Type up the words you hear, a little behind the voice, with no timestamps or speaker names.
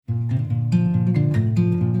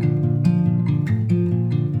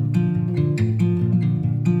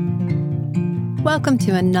Welcome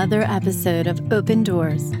to another episode of Open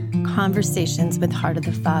Doors, Conversations with Heart of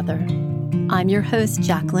the Father. I'm your host,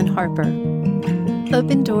 Jacqueline Harper.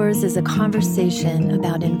 Open Doors is a conversation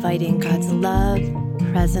about inviting God's love,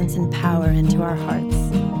 presence, and power into our hearts.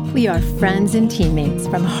 We are friends and teammates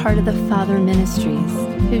from Heart of the Father Ministries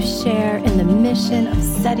who share in the mission of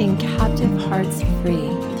setting captive hearts free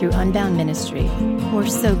through Unbound Ministry. We're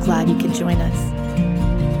so glad you could join us.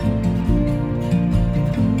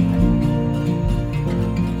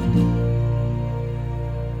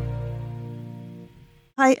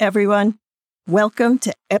 Hi, everyone. Welcome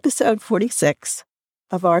to episode 46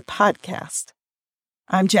 of our podcast.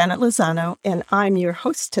 I'm Janet Lozano, and I'm your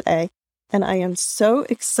host today. And I am so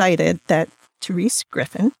excited that Therese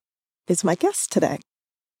Griffin is my guest today.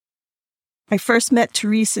 I first met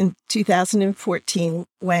Therese in 2014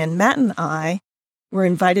 when Matt and I were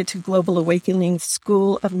invited to Global Awakening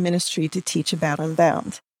School of Ministry to teach about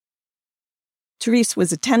Unbound. Therese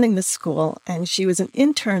was attending the school, and she was an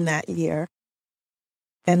intern that year.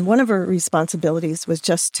 And one of her responsibilities was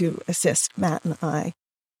just to assist Matt and I.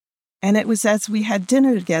 And it was as we had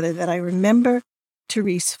dinner together that I remember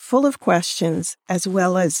Therese full of questions as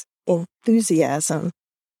well as enthusiasm.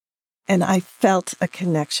 And I felt a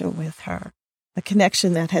connection with her, a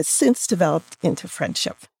connection that has since developed into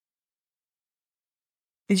friendship.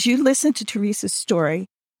 As you listen to Therese's story,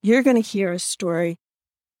 you're going to hear a story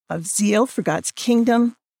of zeal for God's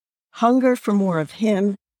kingdom, hunger for more of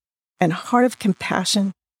Him, and heart of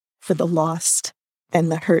compassion for the lost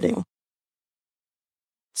and the hurting.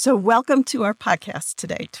 So welcome to our podcast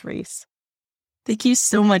today, Therese. Thank you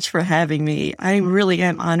so much for having me. I really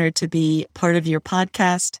am honored to be part of your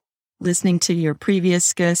podcast. Listening to your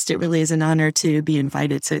previous guest, it really is an honor to be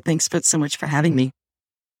invited. So thanks so much for having me.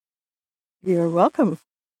 You're welcome.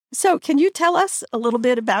 So can you tell us a little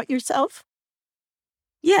bit about yourself?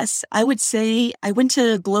 Yes, I would say I went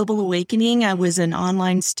to Global Awakening. I was an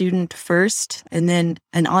online student first and then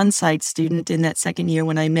an on-site student in that second year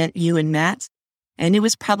when I met you and Matt. And it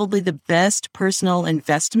was probably the best personal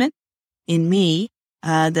investment in me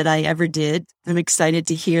that I ever did. I'm excited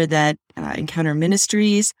to hear that Encounter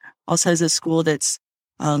Ministries also has a school that's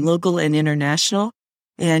local and international.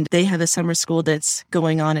 And they have a summer school that's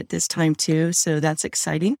going on at this time too. So that's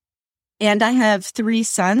exciting. And I have 3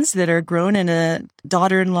 sons that are grown and a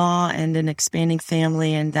daughter-in-law and an expanding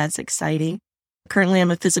family, and that's exciting. Currently,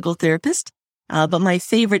 I'm a physical therapist, but my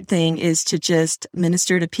favorite thing is to just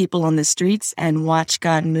minister to people on the streets and watch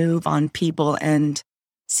God move on people and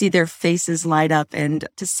see their faces light up and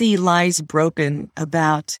to see lies broken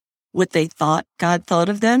about what they thought God thought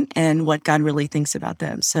of them and what God really thinks about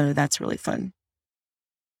them. So that's really fun.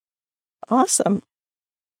 Awesome.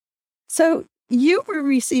 So you were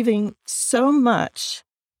receiving so much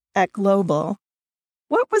at Global.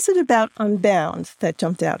 What was it about Unbound that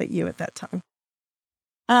jumped out at you at that time?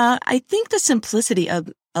 I think the simplicity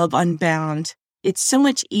of Unbound, it's so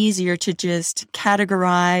much easier to just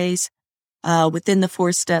categorize within the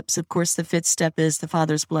 4 steps. Of course, the 5th step is the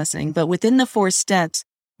Father's blessing. But within the 4 steps,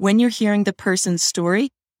 when you're hearing the person's story,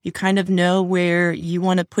 you kind of know where you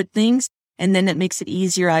want to put things. And then it makes it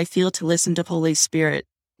easier, I feel, to listen to Holy Spirit.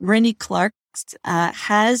 Randy Clark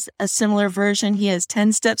has a similar version. He has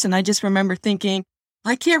 10 steps. And I just remember thinking,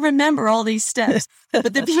 I can't remember all these steps.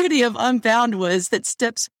 But the beauty of Unbound was that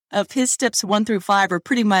his steps 1 through 5 are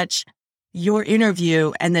pretty much your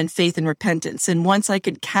interview and then faith and repentance. And once I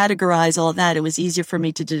could categorize all that, it was easier for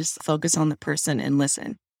me to just focus on the person and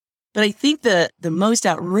listen. But I think the most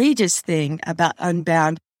outrageous thing about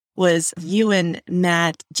Unbound was you and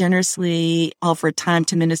Matt generously offered time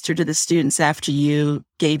to minister to the students after you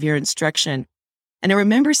gave your instruction. And I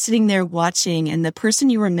remember sitting there watching and the person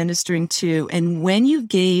you were ministering to, and when you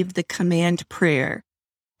gave the command prayer,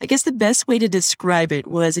 I guess the best way to describe it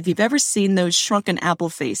was if you've ever seen those shrunken apple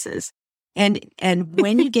faces, and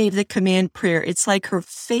when you gave the command prayer, it's like her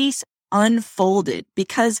face unfolded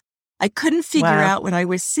because I couldn't figure out what I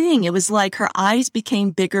was seeing. It was like her eyes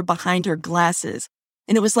became bigger behind her glasses.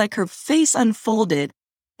 And it was like her face unfolded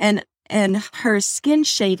and her skin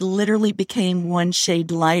shade literally became 1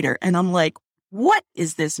 shade lighter. And I'm like, what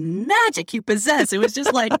is this magic you possess? It was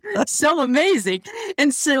just like so amazing.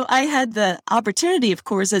 And so I had the opportunity, of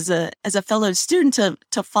course, as a fellow student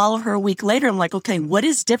to follow her a week later. I'm like, okay, what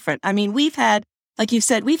is different? I mean, we've had, like you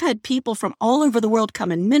said, we've had people from all over the world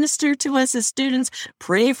come and minister to us as students,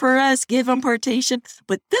 pray for us, give impartation,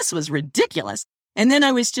 but this was ridiculous. And then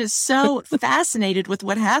I was just so fascinated with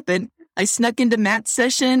what happened. I snuck into Matt's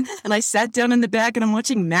session and I sat down in the back and I'm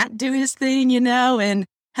watching Matt do his thing, and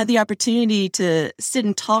had the opportunity to sit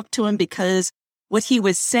and talk to him because what he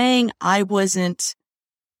was saying, I wasn't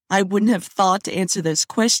I wouldn't have thought to answer those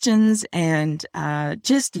questions. And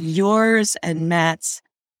just yours and Matt's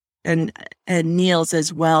and Neil's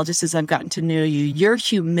as well, just as I've gotten to know you, your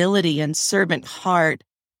humility and servant heart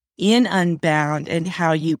in Unbound and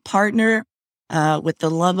how you partner with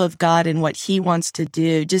the love of God and what He wants to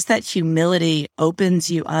do. Just that humility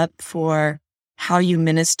opens you up for how you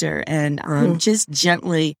minister and just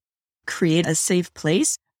gently create a safe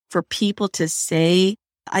place for people to say,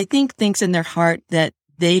 I think, things in their heart that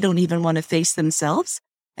they don't even want to face themselves.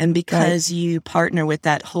 And because you partner with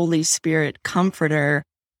that Holy Spirit comforter,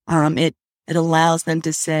 it allows them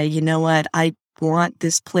to say, you know what, I want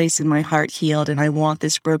this place in my heart healed and I want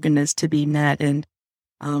this brokenness to be met. And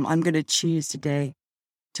I'm going to choose today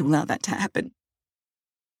to allow that to happen.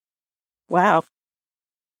 Wow.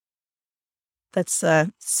 That's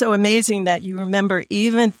so amazing that you remember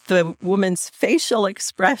even the woman's facial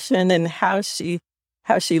expression and how she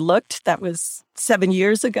looked. That was 7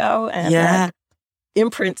 years ago. And that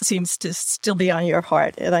imprint seems to still be on your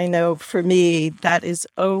heart. And I know for me, that is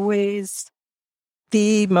always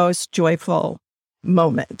the most joyful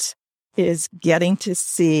moment, is getting to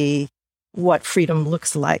see what freedom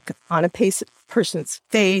looks like on a person's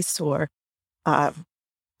face or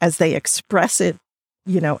as they express it,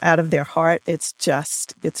 out of their heart. It's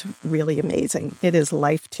really amazing. It is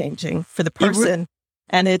life-changing for the person.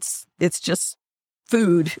 And it's just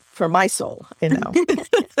food for my soul,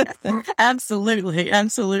 Absolutely.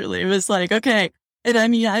 Absolutely. It was like, okay. And I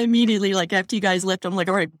mean, I immediately, like, after you guys left, I'm like,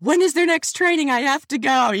 all right, when is their next training? I have to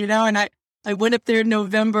go, and I went up there in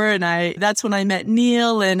November and that's when I met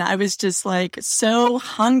Neil, and I was just like so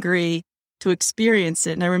hungry to experience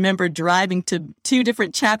it. And I remember driving to 2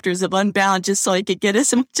 different chapters of Unbound just so I could get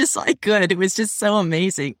as much as I could. It was just so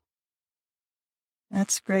amazing.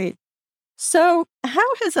 That's great. So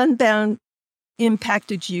how has Unbound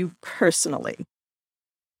impacted you personally?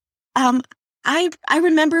 I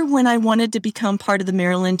remember when I wanted to become part of the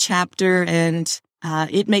Maryland chapter, and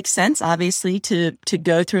it makes sense, obviously, to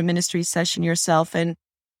go through a ministry session yourself. And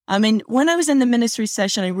I mean, when I was in the ministry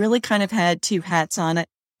session, I really kind of had 2 hats on it.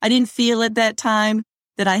 I didn't feel at that time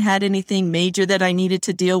that I had anything major that I needed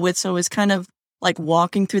to deal with. So it was kind of like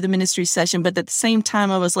walking through the ministry session. But at the same time,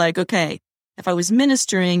 I was like, okay, if I was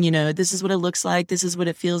ministering, this is what it looks like. This is what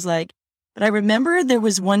it feels like. But I remember there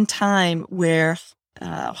was one time where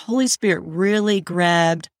Holy Spirit really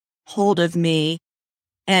grabbed hold of me,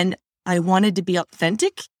 and I wanted to be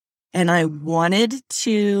authentic, and I wanted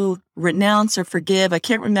to renounce or forgive. I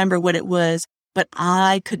can't remember what it was, but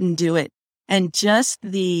I couldn't do it. And just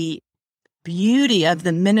the beauty of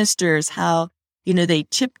the ministers, how, they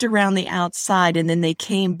chipped around the outside and then they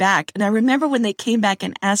came back. And I remember when they came back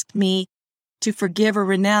and asked me to forgive or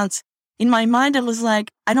renounce, in my mind, I was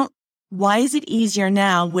like, why is it easier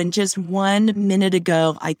now when just 1 minute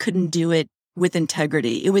ago I couldn't do it with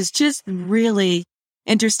integrity? It was just really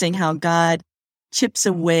interesting how God chips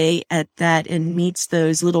away at that and meets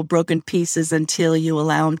those little broken pieces until you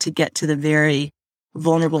allow Him to get to the very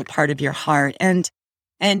vulnerable part of your heart. And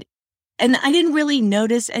I didn't really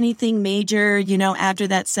notice anything major, after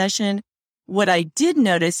that session. What I did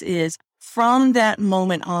notice is from that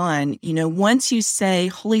moment on, once you say,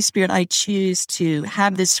 Holy Spirit, I choose to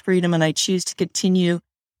have this freedom and I choose to continue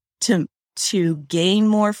to gain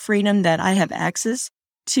more freedom that I have access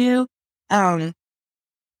to. I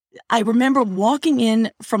remember walking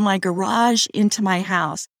in from my garage into my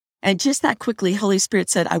house, and just that quickly, Holy Spirit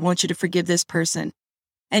said, I want you to forgive this person.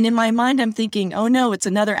 And in my mind, I'm thinking, oh no, it's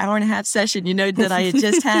another 1.5-hour session, that I had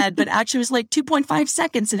just had, but actually it was like 2.5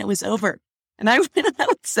 seconds and it was over. And I would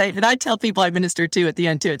say, and I tell people I minister to at the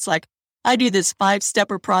end too, it's like, I do this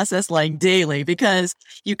 5-stepper process like daily, because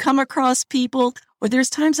you come across people where there's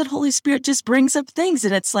times that Holy Spirit just brings up things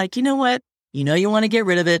and it's like, you know what? You want to get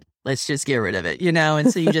rid of it. Let's just get rid of it,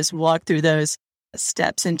 and so you just walk through those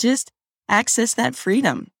steps and just access that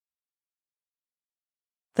freedom.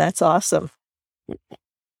 That's awesome.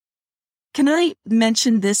 Can I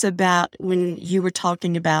mention this about when you were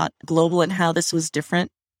talking about global and how this was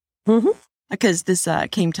different? Mm-hmm. Because this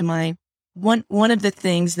came to mind. One of the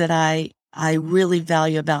things that I really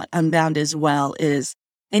value about Unbound as well is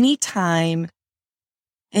anytime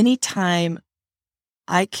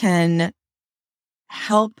I can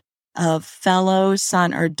help a fellow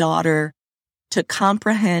son or daughter to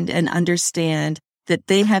comprehend and understand that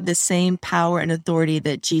they have the same power and authority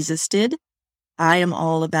that Jesus did, I am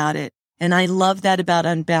all about it. And I love that about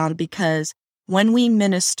Unbound, because when we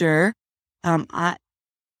minister,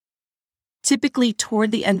 typically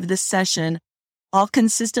toward the end of the session, I'll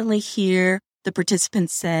consistently hear the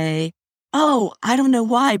participants say, oh, I don't know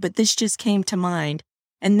why, but this just came to mind.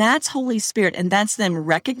 And that's Holy Spirit. And that's them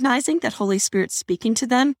recognizing that Holy Spirit's speaking to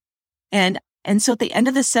them. And so at the end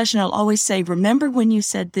of the session, I'll always say, remember when you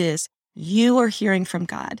said this, you are hearing from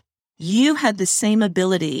God. You had the same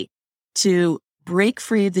ability to break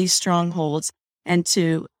free of these strongholds and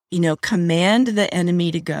to, command the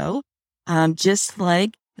enemy to go, just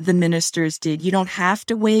like the ministers did. You don't have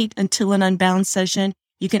to wait until an Unbound session.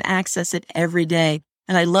 You can access it every day.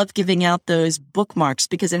 And I love giving out those bookmarks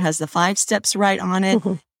because it has the 5 steps right on it.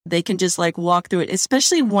 Mm-hmm. They can just walk through it,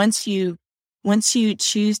 especially once you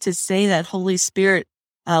choose to say that Holy Spirit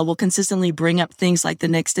will consistently bring up things like the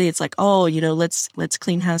next day. It's like, oh, let's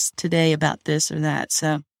clean house today about this or that.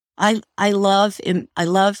 So I love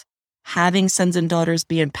having sons and daughters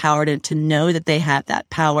be empowered and to know that they have that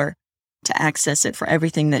power to access it for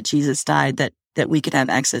everything that Jesus died, that we could have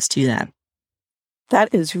access to that.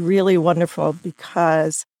 That is really wonderful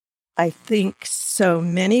because I think so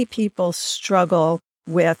many people struggle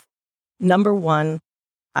with, number one,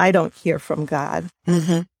 I don't hear from God.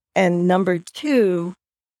 Mm-hmm. And number 2,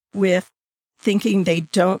 with thinking they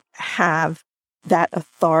don't have that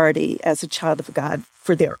authority as a child of God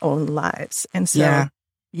for their own lives. And so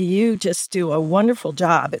you just do a wonderful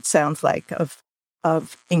job, it sounds like,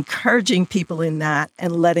 of encouraging people in that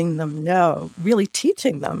and letting them know, really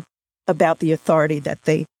teaching them about the authority that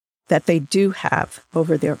they do have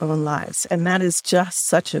over their own lives. And that is just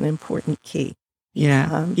such an important key.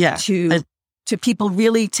 To people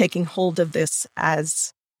really taking hold of this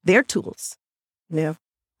as their tools,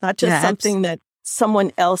 not just something that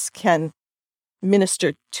someone else can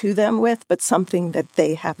minister to them with, but something that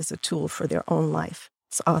they have as a tool for their own life.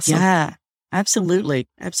 It's awesome. Yeah, absolutely.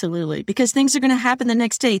 Absolutely. Because things are going to happen the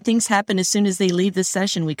next day. Things happen as soon as they leave the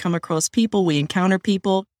session. We come across people, we encounter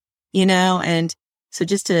people, and so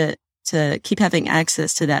just to keep having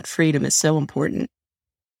access to that freedom is so important.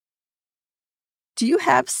 Do you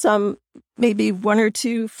have maybe 1 or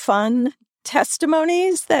 2 fun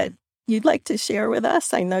testimonies that you'd like to share with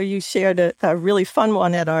us? I know you shared a really fun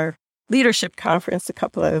one at our leadership conference a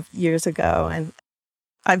couple of years ago. And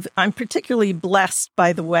I'm particularly blessed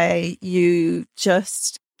by the way you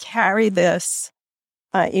just carry this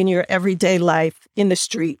in your everyday life, in the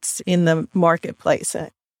streets, in the marketplace.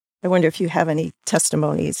 I wonder if you have any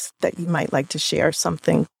testimonies that you might like to share,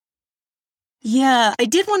 something. Yeah, I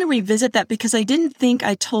did want to revisit that because I didn't think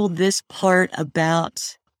I told this part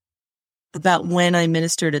about when I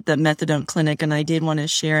ministered at the Methadone Clinic, and I did want to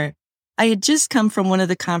share it. I had just come from one of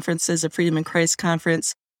the conferences, a Freedom in Christ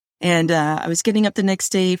conference, and I was getting up the next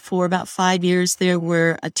day. For about 5 years, there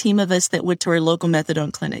were a team of us that went to our local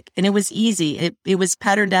Methadone Clinic, and it was easy. It was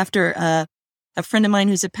patterned after a friend of mine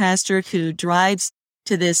who's a pastor who drives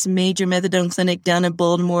to this major Methadone clinic down in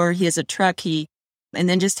Baltimore. He has a truck. He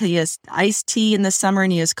has iced tea in the summer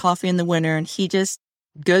and he has coffee in the winter. And he just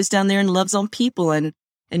goes down there and loves on people and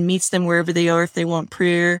meets them wherever they are if they want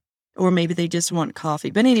prayer or maybe they just want coffee.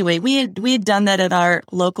 But anyway, we had done that at our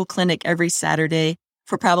local clinic every Saturday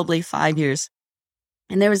for probably 5 years.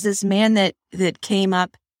 And there was this man that came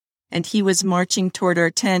up and he was marching toward our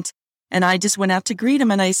tent. And I just went out to greet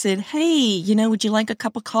him and I said, hey, would you like a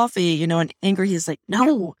cup of coffee? And angry, he's like,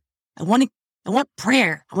 no, I want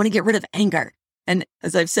prayer. I want to get rid of anger. And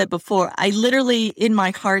as I've said before, I literally in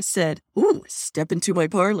my heart said, ooh, step into my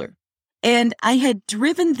parlor. And I had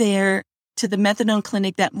driven there to the Methadone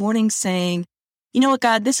Clinic that morning saying, you know what,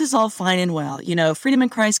 God, this is all fine and well. Freedom in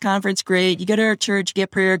Christ conference, great. You go to our church,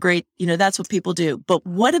 get prayer, great. That's what people do. But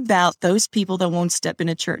what about those people that won't step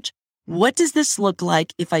into church? What does this look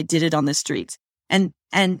like if I did it on the streets? And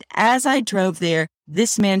as I drove there,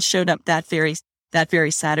 this man showed up that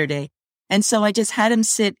very Saturday. And so I just had him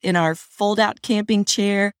sit in our fold-out camping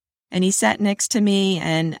chair, and he sat next to me,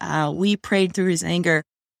 and we prayed through his anger.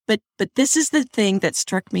 But this is the thing that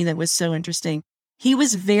struck me that was so interesting. He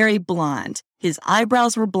was very blonde. His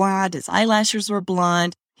eyebrows were blonde. His eyelashes were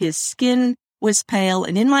blonde. His skin was pale.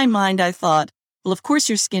 And in my mind, I thought, well, of course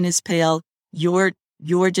your skin is pale. You're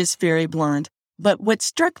just very blonde. But what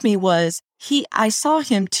struck me was I saw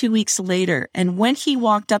him 2 weeks later. And when he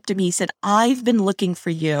walked up to me, he said, I've been looking for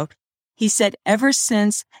you. He said, ever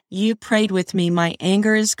since you prayed with me, my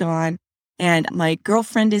anger is gone and my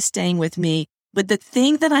girlfriend is staying with me. But the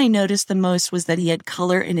thing that I noticed the most was that he had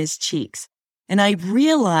color in his cheeks. And I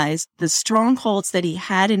realized the strongholds that he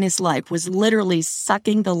had in his life was literally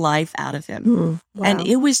sucking the life out of him. Wow. And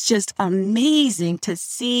it was just amazing to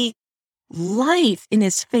see life in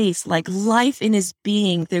his face, like life in his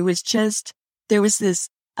being. There was this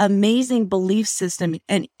amazing belief system.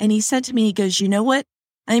 And he said to me, he goes, you know what?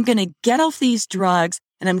 I'm going to get off these drugs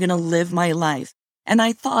and I'm going to live my life. And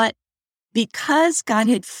I thought, because God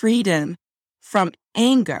had freed him from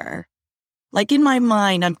anger, like in my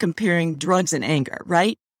mind, I'm comparing drugs and anger,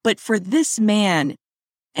 right? But for this man,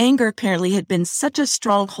 anger apparently had been such a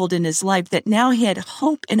stronghold in his life that now he had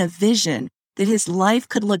hope and a vision that his life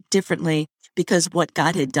could look differently because of what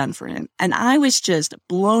God had done for him. And I was just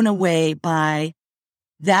blown away by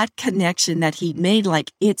that connection that he made,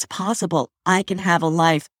 like, it's possible. I can have a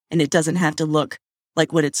life and it doesn't have to look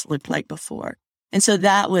like what it's looked like before. And so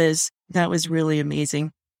that was really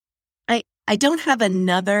amazing. I don't have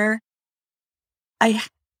another.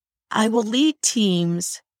 I will lead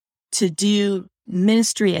teams to do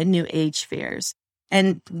ministry at New Age fairs.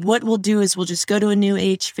 And what we'll do is we'll just go to a New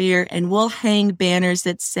Age fair and we'll hang banners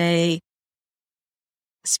that say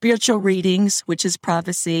spiritual readings, which is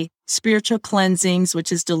prophecy, spiritual cleansings,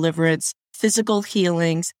 which is deliverance, physical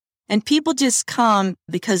healings. And people just come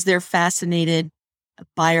because they're fascinated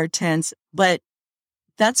by our tents. But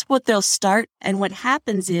that's what they'll start. And what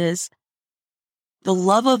happens is the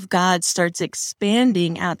love of God starts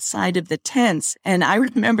expanding outside of the tents. And I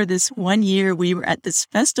remember this one year we were at this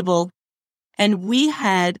festival and we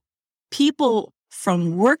had people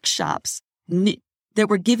from workshops that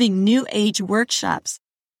were giving New Age workshops.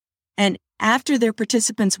 And after their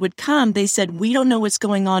participants would come, they said, we don't know what's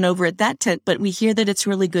going on over at that tent, but we hear that it's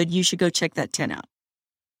really good. You should go check that tent out.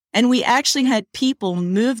 And we actually had people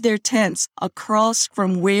move their tents across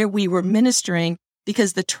from where we were ministering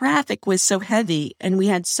because the traffic was so heavy and we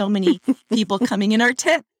had so many people coming in our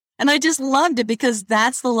tent. And I just loved it because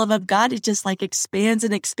that's the love of God. It just like expands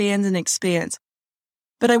and expands and expands.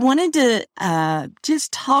 But I wanted to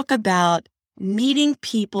just talk about meeting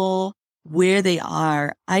people where they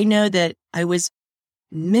are. I know that I was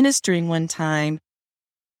ministering one time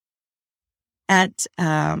at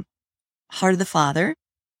Heart of the Father,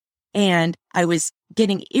 and I was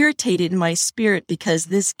getting irritated in my spirit because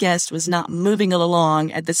this guest was not moving it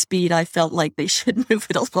along at the speed I felt like they should move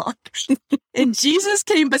it along. And Jesus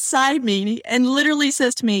came beside me and literally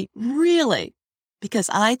says to me, really? Because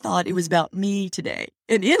I thought it was about me today.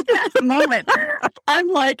 And in that moment, I'm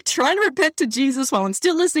like trying to repent to Jesus while I'm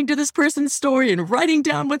still listening to this person's story and writing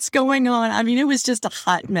down what's going on. I mean, it was just a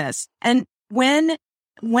hot mess. And when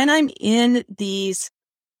I'm in these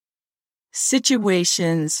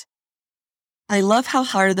situations, I love how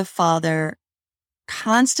Heart of the Father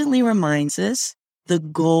constantly reminds us the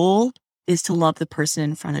goal is to love the person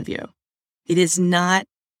in front of you. It is not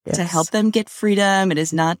to help them get freedom. It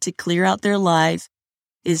is not to clear out their life.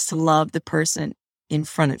 It is to love the person in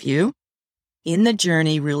front of you in the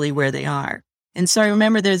journey, really where they are. And so I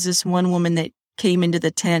remember there's this one woman that came into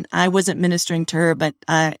the tent. I wasn't ministering to her, but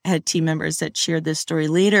I had team members that shared this story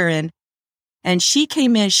later. And she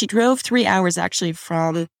came in, she drove 3 hours actually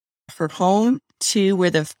from her home to where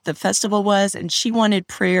the festival was, and she wanted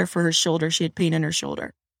prayer for her shoulder. She had pain in her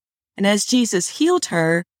shoulder. And as Jesus healed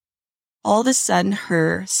her, all of a sudden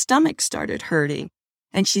her stomach started hurting.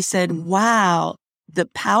 And she said, wow, the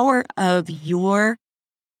power of your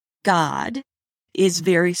God is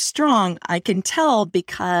very strong. I can tell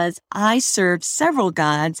because I serve several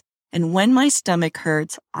gods, and when my stomach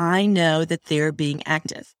hurts, I know that they're being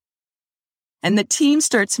active. And the team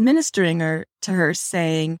starts ministering to her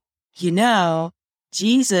saying, you know,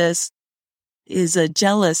 Jesus is a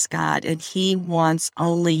jealous God and he wants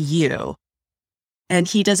only you. And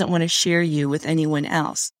he doesn't want to share you with anyone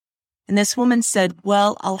else. And this woman said,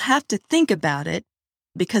 well, I'll have to think about it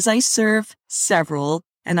because I serve several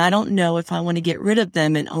and I don't know if I want to get rid of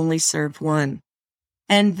them and only serve one.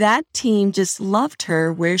 And that team just loved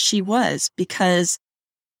her where she was because,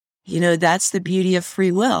 you know, that's the beauty of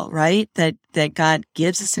free will, right? That God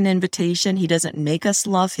gives us an invitation. He doesn't make us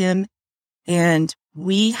love him. And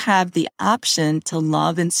we have the option to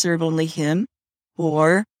love and serve only him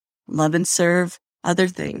or love and serve other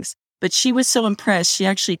things. But she was so impressed. She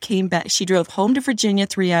actually came back. She drove home to Virginia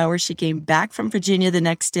 3 hours. She came back from Virginia the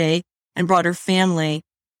next day and brought her family,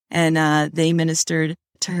 and they ministered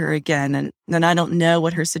to her again. And I don't know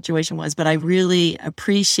what her situation was, but I really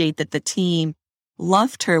appreciate that the team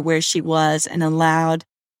loved her where she was and allowed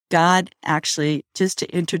God actually just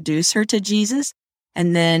to introduce her to Jesus.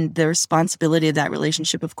 And then the responsibility of that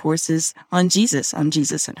relationship, of course, is on Jesus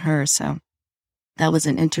and her. So that was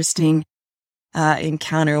an interesting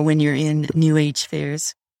encounter when you're in New Age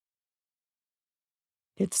fairs.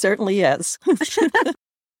 It certainly is.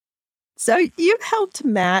 So you helped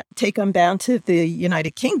Matt take Unbound to the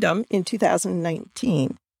United Kingdom in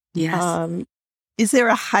 2019. Yes. Is there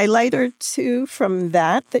a highlight or two from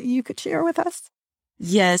that you could share with us?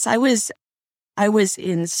 Yes, I was I was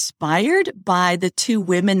inspired by the two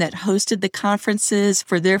women that hosted the conferences.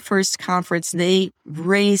 For their first conference, they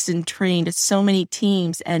raised and trained so many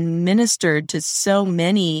teams and ministered to so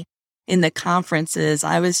many in the conferences.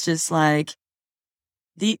 I was just like,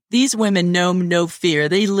 these women know no fear.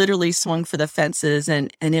 They literally swung for the fences,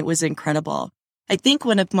 and it was incredible. I think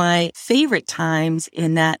one of my favorite times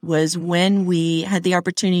in that was when we had the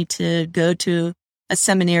opportunity to go to a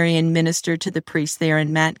seminary and minister to the priests there. And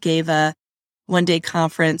Matt gave a one-day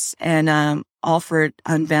conference and offered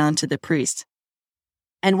Unbound to the priests.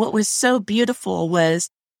 And what was so beautiful was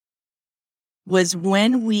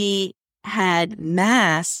when we had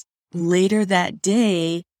Mass later that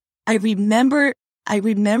day, I remember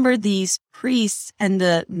these priests and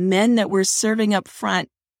the men that were serving up front.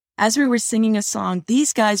 As we were singing a song,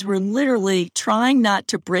 these guys were literally trying not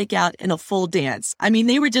to break out in a full dance. I mean,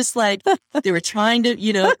 they were just like, they were trying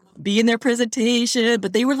to, be in their presentation,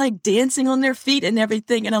 but they were like dancing on their feet and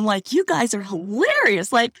everything. And I'm like, you guys are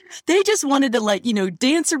hilarious. Like, they just wanted to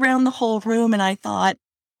dance around the whole room. And I thought,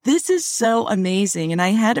 this is so amazing. And I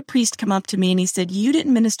had a priest come up to me and he said, you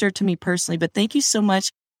didn't minister to me personally, but thank you so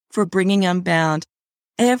much for bringing Unbound.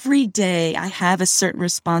 Every day I have a certain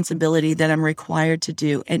responsibility that I'm required to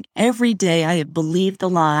do. And every day I have believed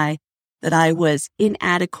the lie that I was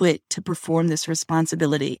inadequate to perform this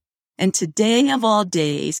responsibility. And today of all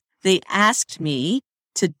days, they asked me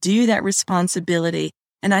to do that responsibility.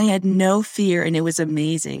 And I had no fear, and it was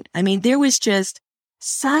amazing. I mean, there was just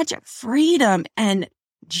such freedom and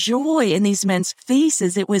joy in these men's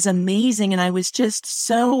faces. It was amazing. And I was just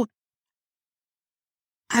so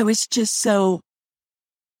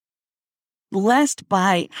blessed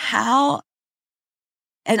by how,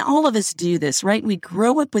 and all of us do this, right? We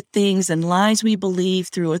grow up with things and lies we believe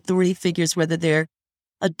through authority figures, whether they're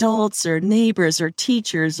adults or neighbors or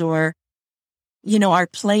teachers or, our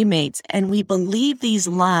playmates. And we believe these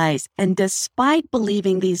lies. And despite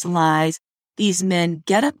believing these lies, these men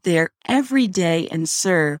get up there every day and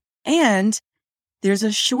serve. And there's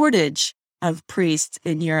a shortage of priests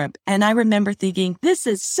in Europe. And I remember thinking, this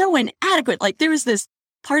is so inadequate. Like, there was this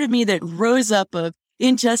part of me that rose up of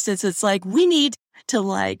injustice. It's like, we need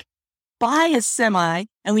to buy a semi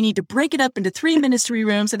and we need to break it up into 3 ministry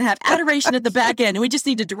rooms and have adoration at the back end. And we just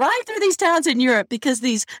need to drive through these towns in Europe because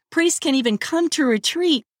these priests can't even come to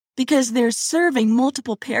retreat because they're serving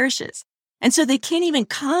multiple parishes. And so they can't even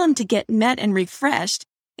come to get met and refreshed.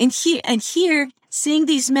 And here, seeing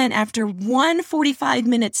these men after one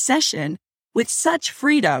 45-minute session with such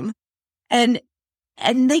freedom and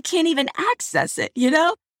they can't even access it,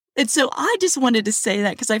 And so I just wanted to say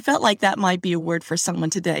that because I felt like that might be a word for someone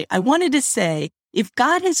today. I wanted to say, if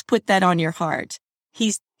God has put that on your heart,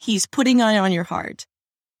 He's putting it on your heart,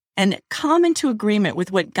 and come into agreement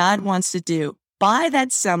with what God wants to do. Buy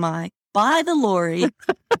that semi, buy the lorry,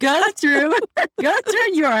 go through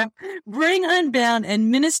Europe, bring Unbound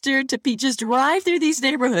and minister to people. Just drive through these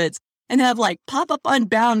neighborhoods and have pop-up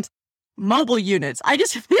Unbound mobile units. I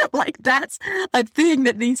just feel like that's a thing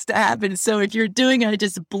that needs to happen. So if you're doing it, I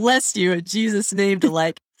just bless you in Jesus' name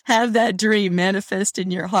to have that dream manifest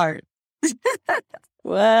in your heart.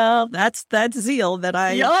 Well, that's that zeal that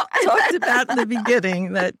I talked about in the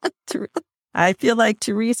beginning. That I feel like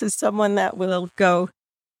Therese is someone that will go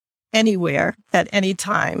anywhere at any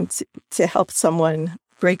time to help someone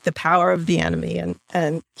break the power of the enemy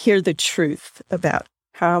and hear the truth about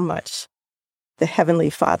how much the Heavenly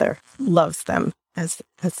Father loves them as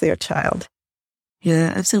their child.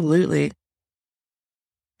 Yeah, absolutely.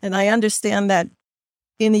 And I understand that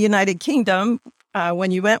in the United Kingdom, when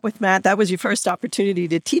you went with Matt, that was your first opportunity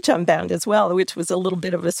to teach Unbound as well, which was a little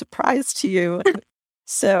bit of a surprise to you.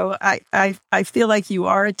 So I feel like you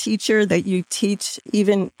are a teacher, that you teach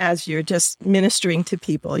even as you're just ministering to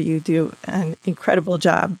people. You do an incredible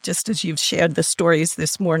job, just as you've shared the stories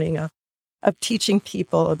this morning of teaching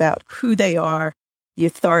people about who they are, the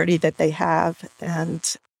authority that they have,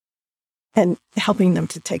 and helping them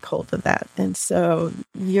to take hold of that. And so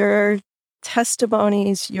your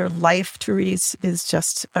testimonies, your life, Therese, is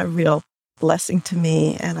just a real blessing to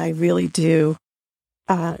me. And I really do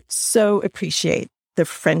so appreciate the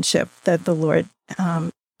friendship that the Lord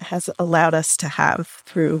has allowed us to have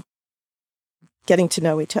through getting to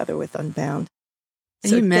know each other with Unbound.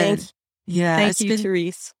 So Amen. Thank you,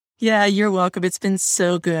 Therese. Yeah, you're welcome. It's been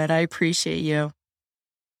so good. I appreciate you.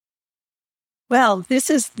 Well,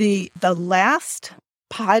 this is the last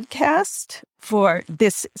podcast for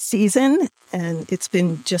this season, and it's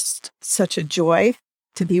been just such a joy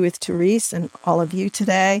to be with Therese and all of you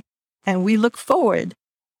today. And we look forward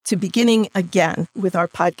to beginning again with our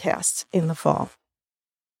podcasts in the fall.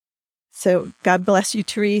 So God bless you,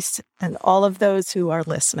 Therese, and all of those who are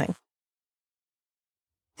listening.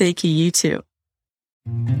 Thank you, you too.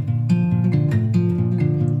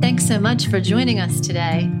 Thanks so much for joining us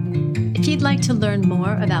today. If you'd like to learn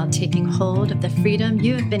more about taking hold of the freedom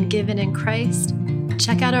you have been given in Christ,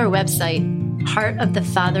 check out our website,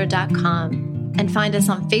 heartofthefather.com, and find us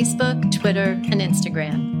on Facebook, Twitter, and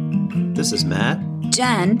Instagram. This is Matt,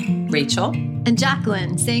 Jen, Rachel, and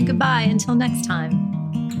Jacqueline saying goodbye until next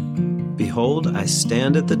time. Behold, I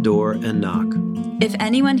stand at the door and knock. If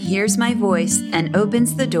anyone hears my voice and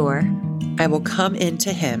opens the door, I will come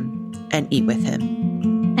into him and eat with him.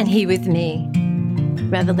 And he with me.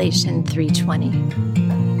 Revelation 3:20.